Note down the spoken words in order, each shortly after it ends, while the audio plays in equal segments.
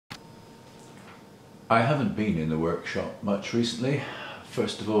I haven't been in the workshop much recently.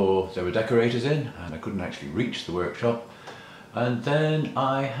 First of all, there were decorators in and I couldn't actually reach the workshop. And then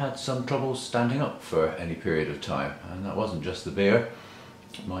I had some trouble standing up for any period of time, and that wasn't just the beer.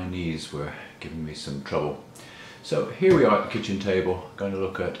 My knees were giving me some trouble. So here we are at the kitchen table, going to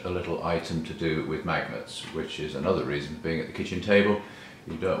look at a little item to do with magnets, which is another reason for being at the kitchen table.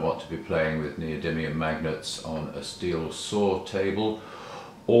 You don't want to be playing with neodymium magnets on a steel saw table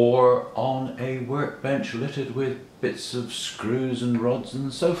or on a workbench littered with bits of screws and rods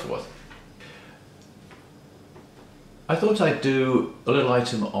and so forth. I thought I'd do a little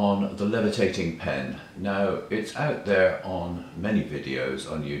item on the levitating pen. Now, it's out there on many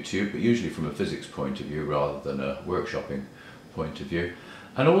videos on YouTube, but usually from a physics point of view rather than a workshopping point of view.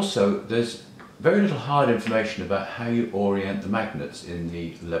 And also there's very little hard information about how you orient the magnets in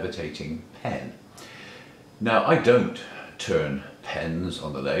the levitating pen. Now, I don't turn pens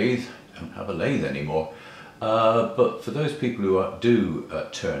on the lathe, I don't have a lathe anymore, but for those people who do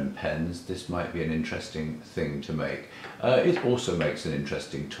turn pens, this might be an interesting thing to make. It also makes an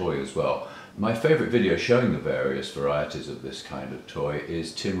interesting toy as well. My favourite video showing the various varieties of this kind of toy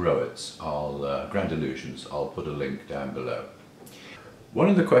is Tim Rowett's Grand Illusions. I'll put a link down below. One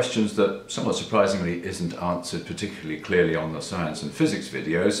of the questions that somewhat surprisingly isn't answered particularly clearly on the science and physics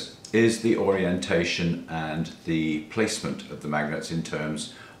videos is the orientation and the placement of the magnets in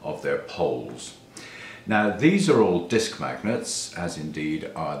terms of their poles. Now, these are all disc magnets, as indeed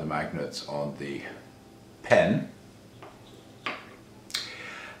are the magnets on the pen,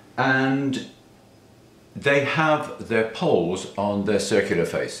 and they have their poles on their circular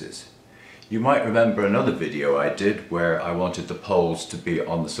faces. You might remember another video I did where I wanted the poles to be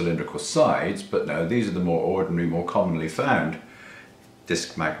on the cylindrical sides, but no, these are the more ordinary, more commonly found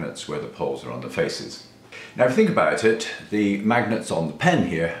disc magnets where the poles are on the faces. Now, if you think about it, the magnets on the pen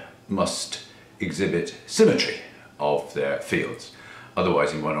here must exhibit symmetry of their fields.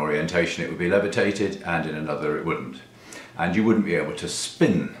 Otherwise, in one orientation it would be levitated and in another it wouldn't. And you wouldn't be able to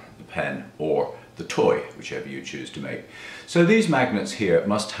spin the pen or the toy, whichever you choose to make. So these magnets here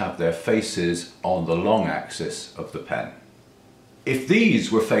must have their faces on the long axis of the pen. If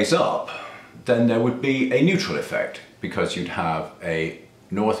these were face up, then there would be a neutral effect, because you'd have a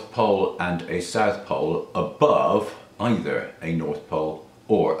North Pole and a South Pole above either a North Pole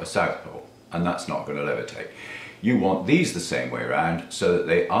or a South Pole. And that's not going to levitate. You want these the same way around so that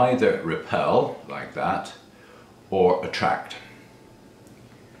they either repel, like that, or attract.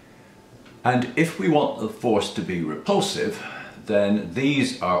 And if we want the force to be repulsive, then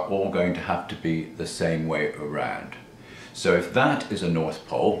these are all going to have to be the same way around. So if that is a North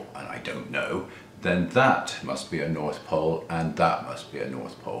Pole, and I don't know, then that must be a North Pole and that must be a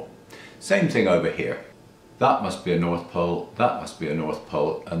North Pole. Same thing over here. That must be a North Pole, that must be a North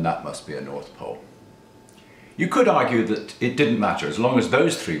Pole, and that must be a North Pole. You could argue that it didn't matter. As long as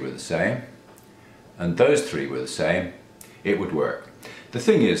those three were the same, and those three were the same, it would work. The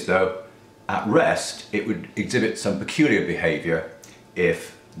thing is, though, at rest, it would exhibit some peculiar behaviour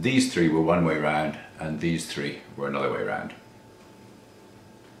if these three were one way round and these three were another way round.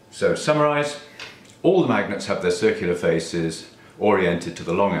 So, to summarise, all the magnets have their circular faces oriented to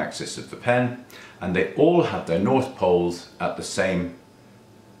the long axis of the pen, and they all have their North Poles at the same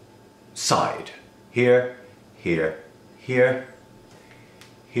side. Here, here, here,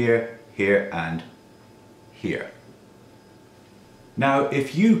 here, here, and here. Now,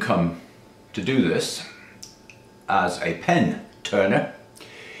 if you come to do this as a pen turner,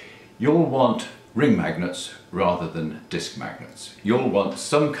 you'll want ring magnets rather than disc magnets. You'll want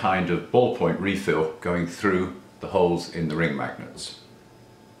some kind of ballpoint refill going through the holes in the ring magnets.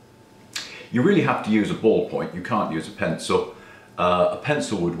 You really have to use a ballpoint, you can't use a pencil. A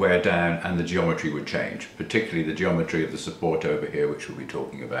pencil would wear down and the geometry would change, particularly the geometry of the support over here, which we'll be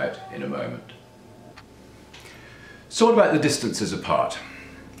talking about in a moment. So what about the distances apart?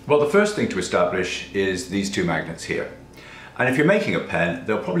 Well, the first thing to establish is these two magnets here. And if you're making a pen,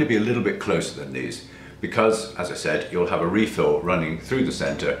 they'll probably be a little bit closer than these, because, as I said, you'll have a refill running through the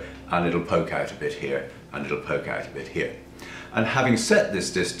centre and it'll poke out a bit here and it'll poke out a bit here. And having set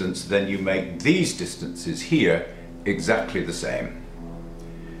this distance, then you make these distances here exactly the same.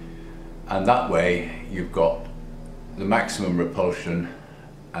 And that way you've got the maximum repulsion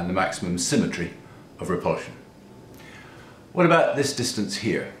and the maximum symmetry of repulsion. What about this distance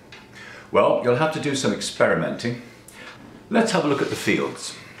here? Well, you'll have to do some experimenting. Let's have a look at the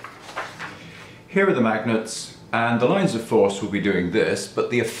fields. Here are the magnets, and the lines of force will be doing this, but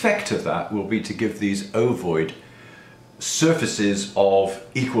the effect of that will be to give these ovoid surfaces of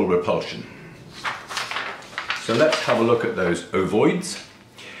equal repulsion. So let's have a look at those ovoids.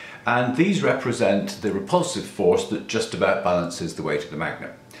 And these represent the repulsive force that just about balances the weight of the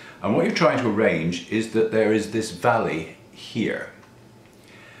magnet. And what you're trying to arrange is that there is this valley here.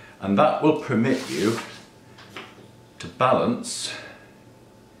 And that will permit you to balance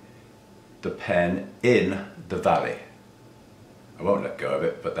the pen in the valley. I won't let go of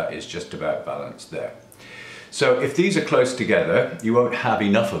it, but that is just about balanced there. So if these are close together, you won't have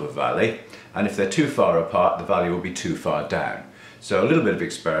enough of a valley, and if they're too far apart, the valley will be too far down. So a little bit of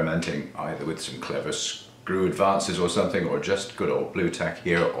experimenting, either with some clever screw advances or something, or just good old blue tack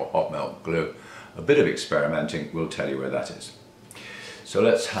here, or hot melt glue. A bit of experimenting will tell you where that is. So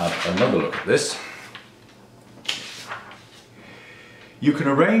let's have another look at this. You can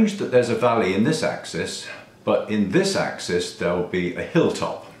arrange that there's a valley in this axis, but in this axis there will be a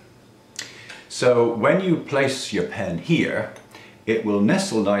hilltop. So when you place your pen here, it will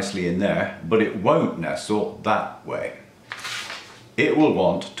nestle nicely in there, but it won't nestle that way. It will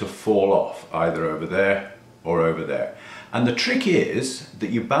want to fall off either over there or over there. And the trick is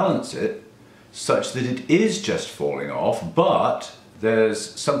that you balance it such that it is just falling off, but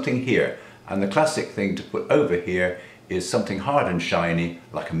there's something here. And the classic thing to put over here is something hard and shiny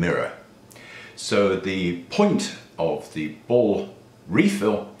like a mirror. So the point of the ball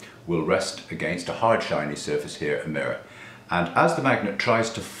refill will rest against a hard shiny surface here, a mirror. And as the magnet tries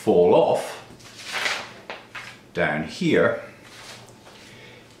to fall off down here,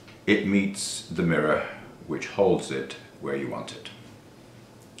 it meets the mirror which holds it where you want it.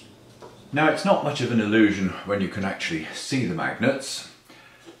 Now it's not much of an illusion when you can actually see the magnets,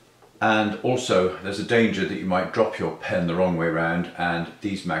 and also there's a danger that you might drop your pen the wrong way around and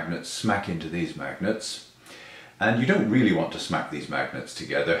these magnets smack into these magnets. And you don't really want to smack these magnets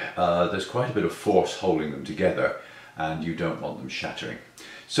together. There's quite a bit of force holding them together and you don't want them shattering.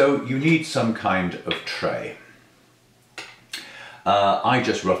 So you need some kind of tray. I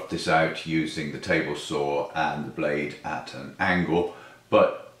just roughed this out using the table saw and the blade at an angle,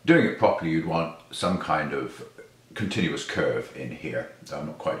 but doing it properly you'd want some kind of continuous curve in here. I'm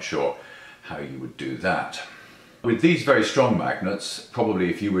not quite sure how you would do that. With these very strong magnets, probably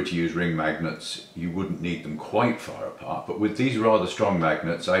if you were to use ring magnets, you wouldn't need them quite far apart, but with these rather strong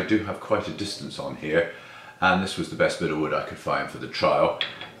magnets, I do have quite a distance on here, and this was the best bit of wood I could find for the trial,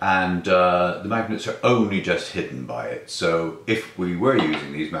 and the magnets are only just hidden by it. So if we were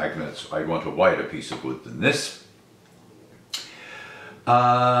using these magnets, I'd want a wider piece of wood than this.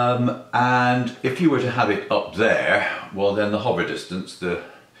 And if you were to have it up there, well then the hover distance, the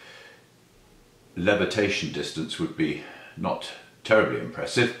levitation distance would be not terribly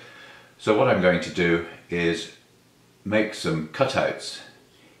impressive. So what I'm going to do is make some cutouts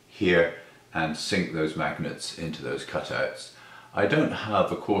here and sink those magnets into those cutouts. I don't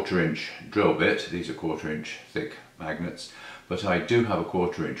have a 1/4 inch drill bit, these are 1/4 inch thick magnets, but I do have a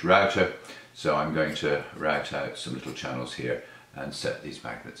 1/4 inch router, so I'm going to route out some little channels here and set these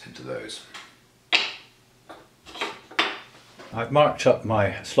magnets into those. I've marked up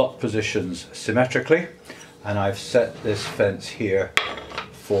my slot positions symmetrically, and I've set this fence here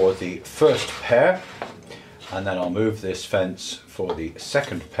for the first pair, and then I'll move this fence for the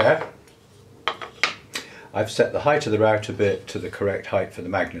second pair. I've set the height of the router bit to the correct height for the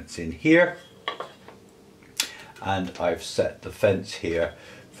magnets in here, and I've set the fence here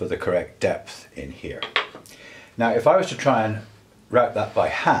for the correct depth in here. Now if I was to try and route that by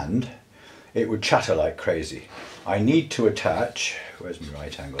hand, it would chatter like crazy. I need to attach, where's my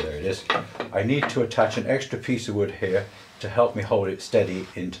right angle, there it is, I need to attach an extra piece of wood here to help me hold it steady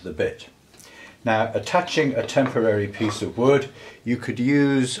into the bit. Now attaching a temporary piece of wood, you could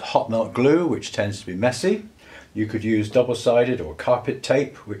use hot melt glue, which tends to be messy. You could use double-sided or carpet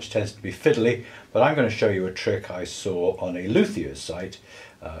tape, which tends to be fiddly, but I'm going to show you a trick I saw on a luthier's site,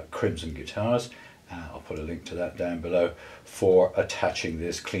 Crimson Guitars. I'll put a link to that down below, for attaching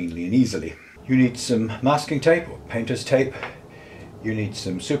this cleanly and easily. You need some masking tape or painter's tape, you need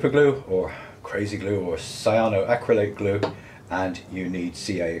some super glue or crazy glue or cyanoacrylate glue, and you need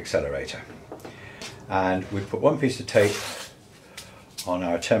CA accelerator. And we put one piece of tape on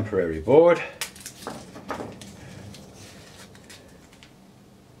our temporary board.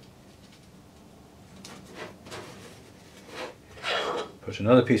 Put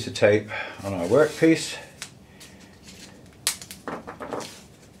another piece of tape on our workpiece.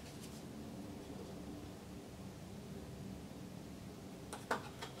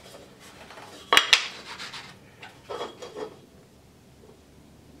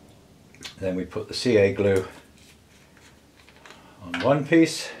 Then we put the CA glue on one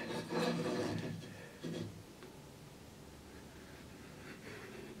piece.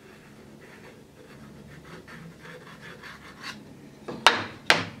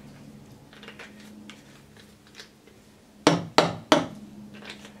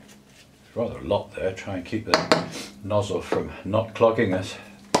 rather a lot there. Try and keep the nozzle from not clogging as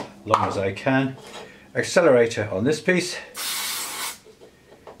long as I can. Accelerator on this piece.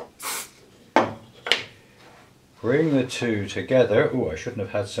 Bring the two together. Oh, I shouldn't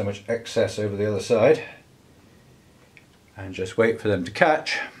have had so much excess over the other side. And just wait for them to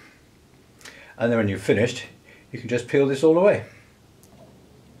catch. And then when you've finished, you can just peel this all away.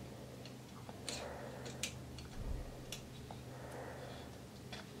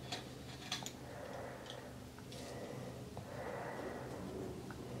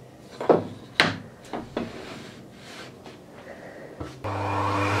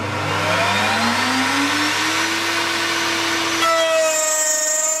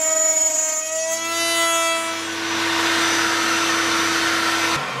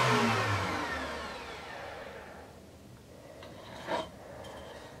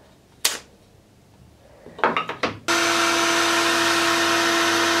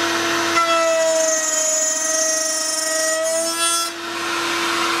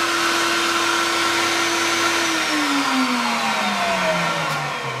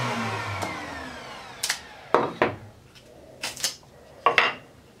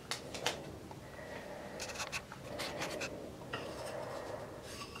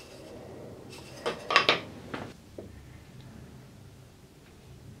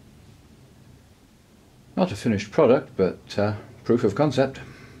 Not a finished product, but proof of concept.